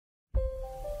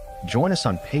Join us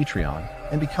on Patreon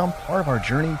and become part of our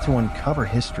journey to uncover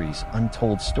history's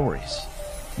untold stories.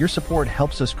 Your support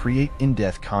helps us create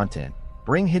in-depth content,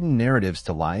 bring hidden narratives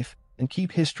to life, and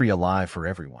keep history alive for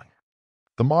everyone.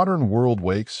 The modern world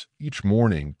wakes each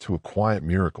morning to a quiet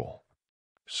miracle.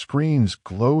 Screens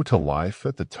glow to life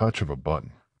at the touch of a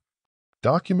button.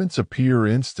 Documents appear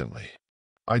instantly.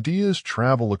 Ideas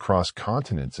travel across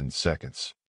continents in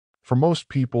seconds. For most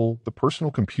people, the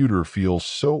personal computer feels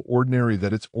so ordinary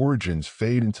that its origins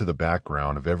fade into the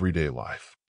background of everyday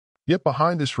life. Yet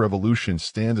behind this revolution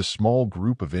stands a small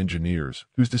group of engineers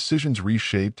whose decisions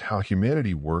reshaped how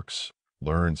humanity works,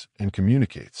 learns, and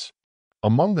communicates.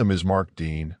 Among them is Mark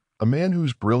Dean, a man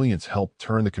whose brilliance helped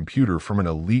turn the computer from an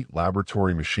elite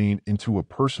laboratory machine into a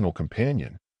personal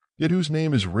companion, yet whose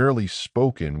name is rarely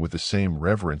spoken with the same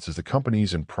reverence as the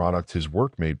companies and products his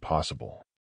work made possible.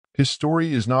 His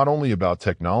story is not only about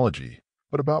technology,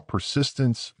 but about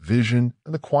persistence, vision,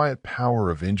 and the quiet power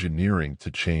of engineering to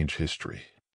change history.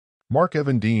 Mark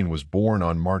Evan Dean was born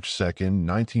on March 2,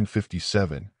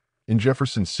 1957, in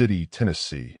Jefferson City,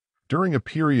 Tennessee, during a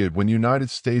period when the United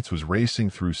States was racing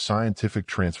through scientific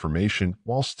transformation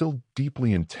while still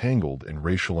deeply entangled in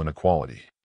racial inequality.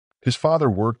 His father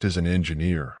worked as an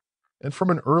engineer, and from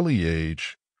an early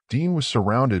age, Dean was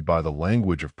surrounded by the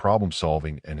language of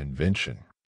problem-solving and invention.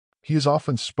 He has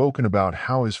often spoken about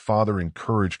how his father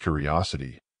encouraged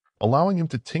curiosity, allowing him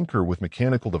to tinker with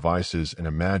mechanical devices and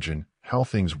imagine how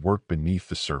things work beneath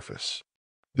the surface.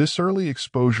 This early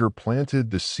exposure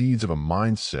planted the seeds of a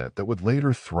mindset that would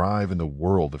later thrive in the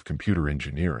world of computer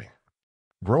engineering.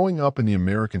 Growing up in the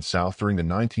American South during the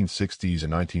 1960s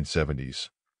and 1970s,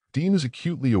 Dean was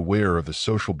acutely aware of the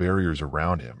social barriers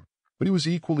around him, but he was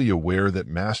equally aware that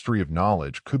mastery of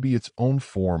knowledge could be its own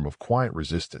form of quiet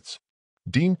resistance.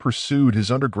 Dean pursued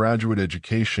his undergraduate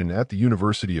education at the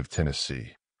University of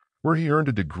Tennessee, where he earned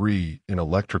a degree in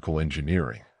electrical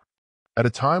engineering. At a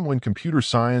time when computer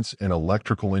science and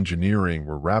electrical engineering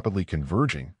were rapidly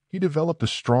converging, he developed a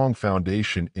strong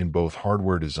foundation in both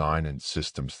hardware design and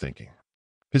systems thinking.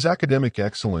 His academic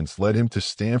excellence led him to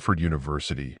Stanford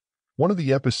University, one of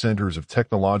the epicenters of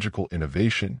technological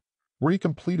innovation, where he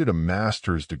completed a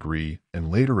master's degree and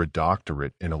later a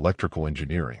doctorate in electrical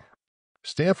engineering.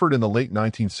 Stanford in the late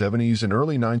 1970s and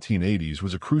early 1980s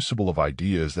was a crucible of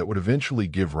ideas that would eventually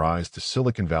give rise to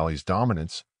Silicon Valley's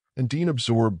dominance, and Dean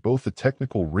absorbed both the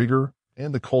technical rigor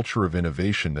and the culture of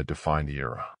innovation that defined the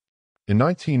era. In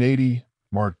 1980,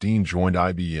 Mark Dean joined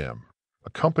IBM, a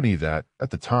company that,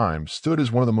 at the time, stood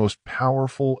as one of the most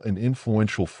powerful and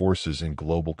influential forces in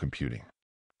global computing.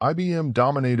 IBM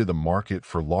dominated the market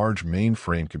for large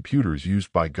mainframe computers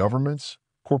used by governments,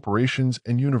 corporations,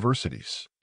 and universities.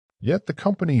 Yet the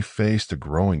company faced a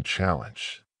growing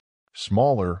challenge.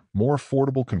 Smaller, more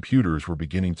affordable computers were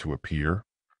beginning to appear,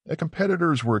 and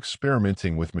competitors were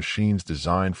experimenting with machines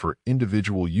designed for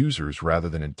individual users rather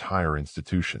than entire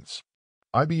institutions.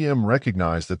 IBM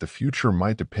recognized that the future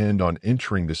might depend on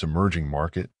entering this emerging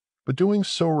market, but doing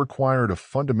so required a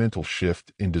fundamental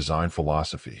shift in design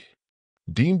philosophy.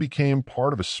 Dean became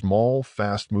part of a small,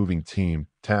 fast-moving team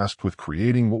tasked with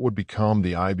creating what would become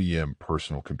the IBM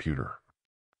Personal Computer.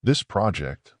 This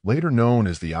project, later known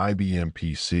as the IBM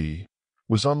PC,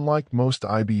 was unlike most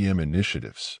IBM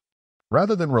initiatives.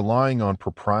 Rather than relying on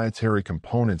proprietary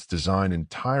components designed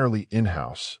entirely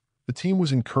in-house, the team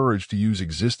was encouraged to use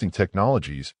existing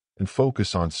technologies and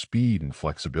focus on speed and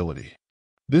flexibility.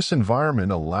 This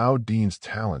environment allowed Dean's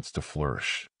talents to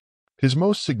flourish. His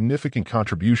most significant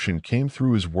contribution came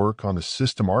through his work on the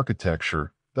system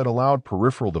architecture that allowed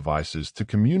peripheral devices to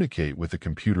communicate with the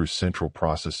computer's central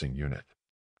processing unit.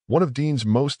 One of Dean's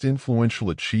most influential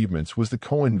achievements was the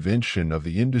co-invention of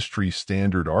the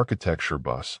industry-standard architecture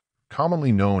bus,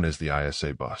 commonly known as the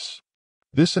ISA bus.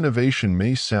 This innovation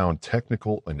may sound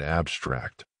technical and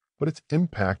abstract, but its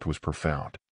impact was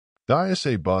profound. The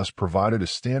ISA bus provided a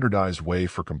standardized way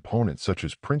for components such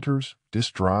as printers,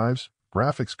 disk drives,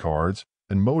 graphics cards,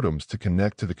 and modems to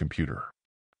connect to the computer.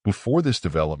 Before this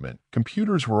development,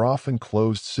 computers were often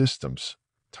closed systems,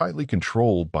 tightly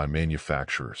controlled by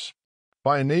manufacturers.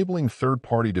 By enabling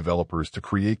third-party developers to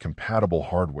create compatible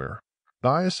hardware,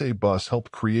 the ISA bus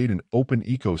helped create an open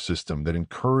ecosystem that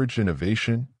encouraged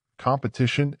innovation,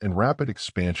 competition, and rapid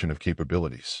expansion of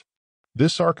capabilities.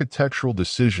 This architectural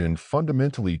decision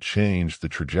fundamentally changed the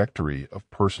trajectory of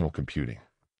personal computing.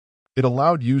 It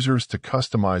allowed users to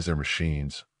customize their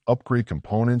machines, upgrade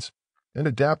components, and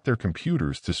adapt their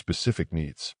computers to specific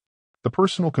needs. The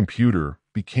personal computer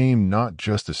became not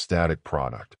just a static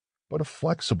product, but a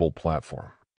flexible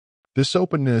platform. This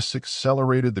openness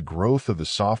accelerated the growth of the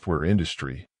software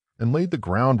industry, and laid the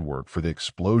groundwork for the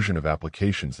explosion of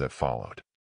applications that followed.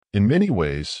 In many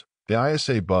ways, the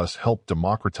ISA bus helped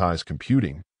democratize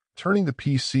computing, turning the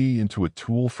PC into a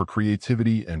tool for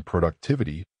creativity and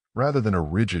productivity rather than a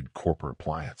rigid corporate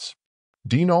appliance.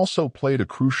 Dean also played a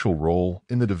crucial role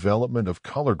in the development of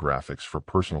color graphics for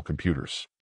personal computers.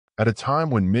 At a time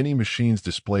when many machines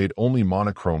displayed only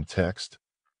monochrome text,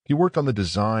 he worked on the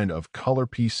design of color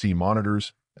PC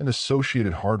monitors and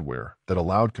associated hardware that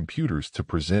allowed computers to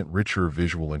present richer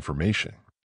visual information.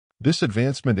 This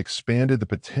advancement expanded the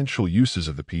potential uses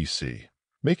of the PC,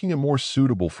 making it more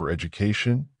suitable for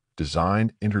education,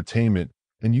 design, entertainment,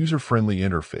 and user-friendly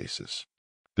interfaces.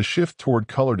 The shift toward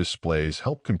color displays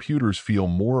helped computers feel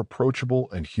more approachable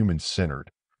and human-centered,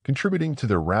 contributing to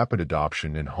their rapid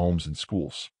adoption in homes and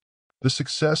schools. The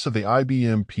success of the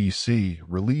IBM PC,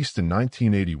 released in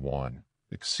 1981,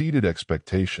 exceeded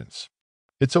expectations.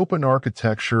 Its open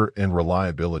architecture and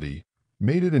reliability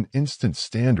made it an instant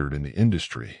standard in the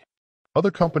industry.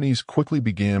 Other companies quickly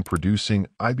began producing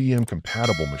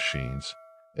IBM-compatible machines,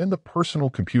 and the personal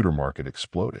computer market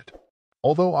exploded.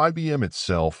 Although IBM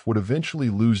itself would eventually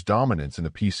lose dominance in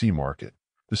the PC market,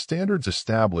 the standards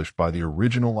established by the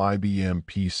original IBM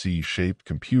PC shaped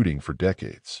computing for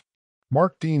decades.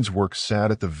 Mark Dean's work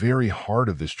sat at the very heart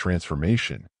of this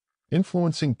transformation,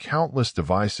 influencing countless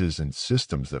devices and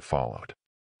systems that followed.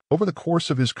 Over the course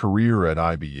of his career at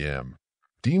IBM,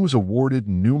 Dean was awarded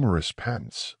numerous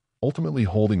patents, ultimately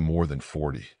holding more than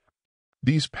 40.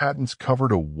 These patents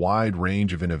covered a wide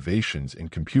range of innovations in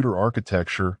computer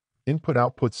architecture,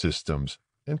 input-output systems,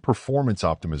 and performance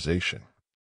optimization.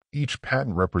 Each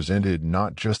patent represented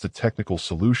not just a technical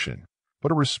solution,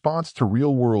 but a response to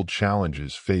real-world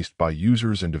challenges faced by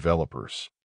users and developers.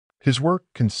 His work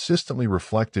consistently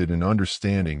reflected an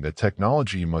understanding that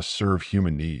technology must serve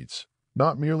human needs,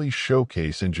 not merely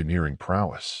showcase engineering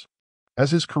prowess.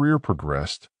 As his career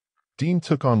progressed, Dean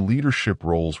took on leadership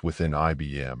roles within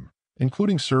IBM,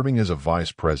 including serving as a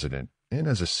vice president and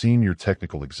as a senior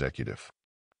technical executive.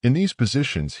 In these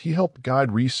positions, he helped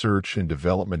guide research and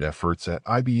development efforts at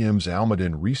IBM's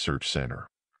Almaden Research Center,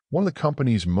 one of the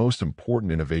company's most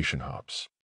important innovation hubs.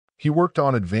 He worked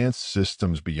on advanced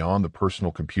systems beyond the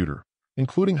personal computer,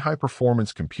 including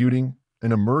high-performance computing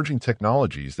and emerging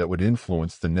technologies that would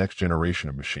influence the next generation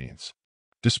of machines.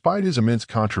 Despite his immense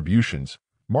contributions,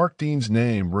 Mark Dean's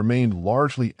name remained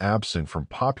largely absent from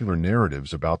popular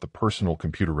narratives about the personal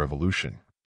computer revolution.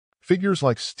 Figures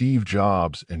like Steve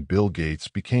Jobs and Bill Gates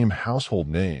became household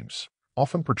names,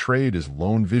 often portrayed as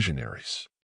lone visionaries.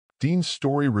 Dean's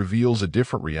story reveals a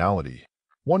different reality,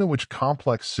 one in which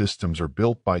complex systems are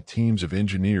built by teams of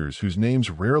engineers whose names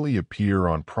rarely appear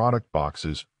on product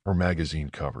boxes or magazine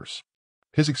covers.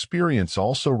 His experience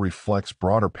also reflects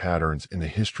broader patterns in the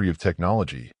history of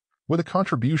technology, where the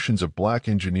contributions of Black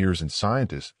engineers and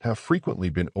scientists have frequently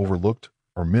been overlooked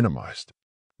or minimized.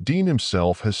 Dean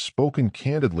himself has spoken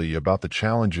candidly about the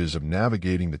challenges of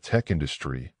navigating the tech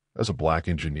industry as a Black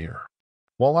engineer.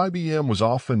 While IBM was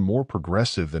often more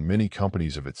progressive than many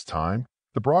companies of its time,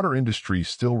 the broader industry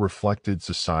still reflected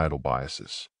societal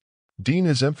biases. Dean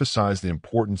has emphasized the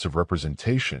importance of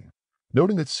representation,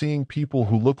 noting that seeing people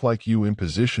who look like you in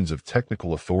positions of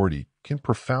technical authority can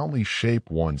profoundly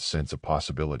shape one's sense of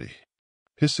possibility.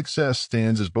 His success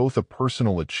stands as both a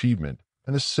personal achievement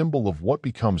and a symbol of what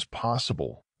becomes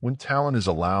possible when talent is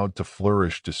allowed to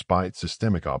flourish despite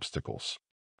systemic obstacles.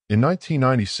 In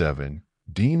 1997,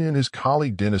 Dean and his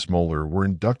colleague Dennis Moeller were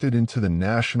inducted into the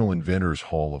National Inventors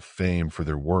Hall of Fame for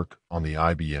their work on the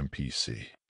IBM PC.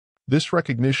 This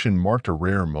recognition marked a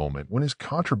rare moment when his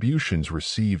contributions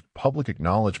received public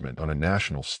acknowledgement on a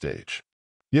national stage.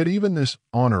 Yet even this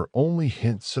honor only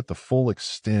hints at the full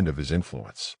extent of his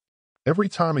influence. Every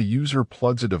time a user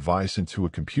plugs a device into a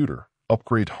computer,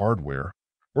 upgrades hardware,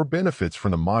 or benefits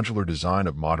from the modular design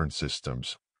of modern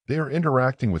systems, they are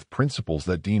interacting with principles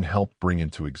that Dean helped bring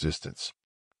into existence.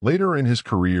 Later in his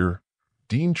career,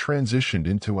 Dean transitioned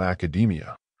into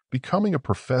academia, becoming a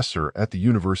professor at the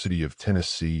University of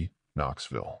Tennessee,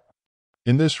 Knoxville.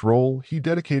 In this role, he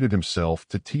dedicated himself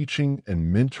to teaching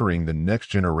and mentoring the next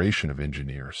generation of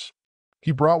engineers.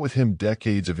 He brought with him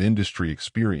decades of industry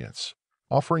experience,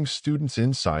 offering students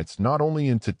insights not only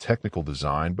into technical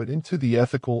design but into the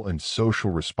ethical and social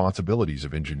responsibilities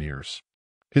of engineers.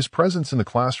 His presence in the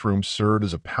classroom served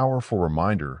as a powerful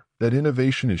reminder that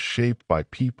innovation is shaped by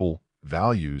people,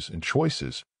 values, and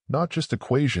choices, not just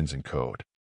equations and code.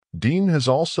 Dean has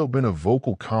also been a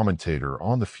vocal commentator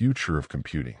on the future of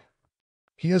computing.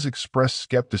 He has expressed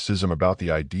skepticism about the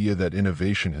idea that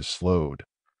innovation has slowed,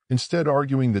 instead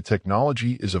arguing that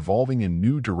technology is evolving in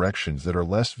new directions that are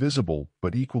less visible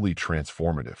but equally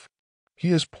transformative. He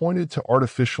has pointed to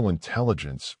artificial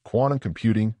intelligence, quantum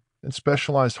computing, and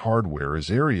specialized hardware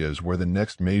as areas where the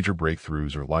next major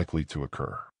breakthroughs are likely to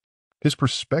occur. His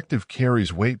perspective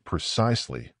carries weight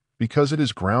precisely because it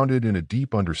is grounded in a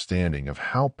deep understanding of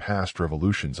how past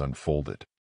revolutions unfolded.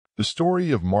 The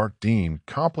story of Mark Dean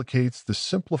complicates the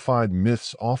simplified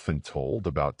myths often told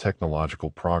about technological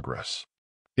progress.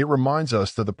 It reminds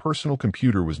us that the personal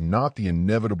computer was not the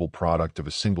inevitable product of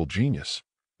a single genius,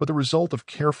 but the result of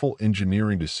careful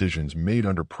engineering decisions made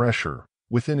under pressure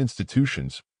within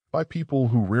institutions by people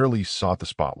who rarely sought the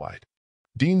spotlight.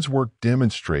 Dean's work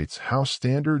demonstrates how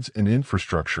standards and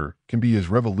infrastructure can be as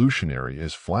revolutionary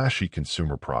as flashy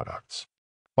consumer products.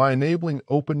 By enabling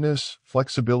openness,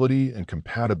 flexibility, and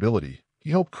compatibility,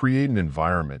 he helped create an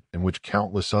environment in which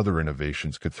countless other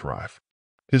innovations could thrive.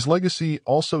 His legacy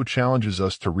also challenges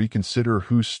us to reconsider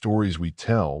whose stories we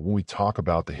tell when we talk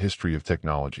about the history of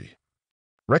technology.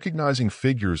 Recognizing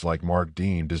figures like Mark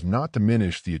Dean does not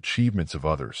diminish the achievements of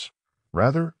others.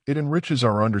 Rather, it enriches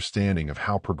our understanding of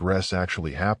how progress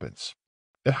actually happens.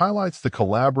 It highlights the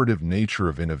collaborative nature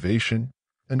of innovation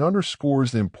and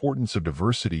underscores the importance of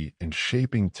diversity in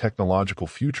shaping technological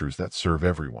futures that serve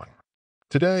everyone.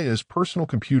 Today, as personal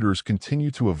computers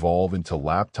continue to evolve into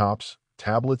laptops,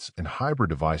 tablets, and hybrid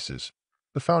devices,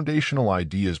 the foundational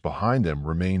ideas behind them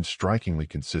remain strikingly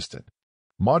consistent.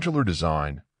 Modular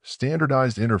design,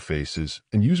 standardized interfaces,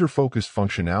 and user-focused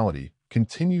functionality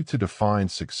continue to define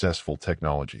successful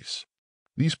technologies.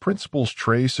 These principles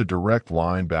trace a direct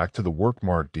line back to the work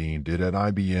Mark Dean did at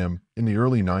IBM in the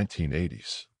early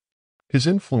 1980s. His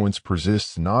influence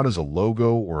persists not as a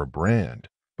logo or a brand,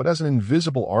 but as an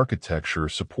invisible architecture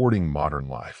supporting modern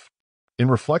life.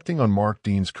 In reflecting on Mark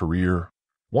Dean's career,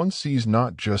 one sees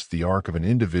not just the arc of an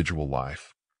individual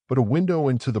life, but a window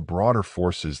into the broader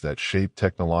forces that shape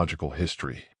technological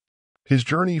history. His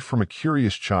journey from a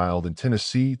curious child in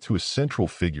Tennessee to a central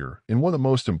figure in one of the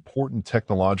most important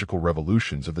technological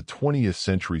revolutions of the 20th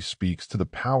century speaks to the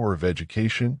power of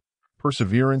education,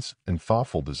 perseverance, and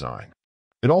thoughtful design.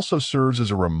 It also serves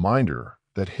as a reminder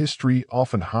that history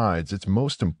often hides its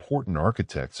most important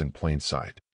architects in plain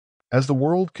sight. As the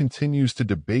world continues to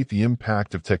debate the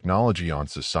impact of technology on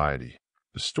society,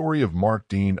 the story of Mark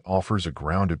Dean offers a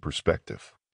grounded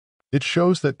perspective. It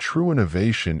shows that true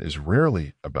innovation is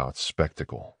rarely about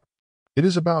spectacle. It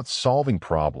is about solving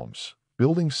problems,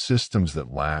 building systems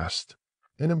that last,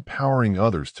 and empowering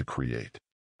others to create.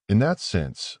 In that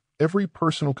sense, every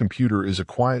personal computer is a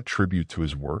quiet tribute to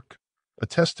his work, a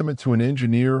testament to an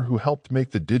engineer who helped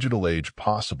make the digital age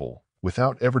possible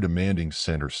without ever demanding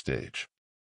center stage.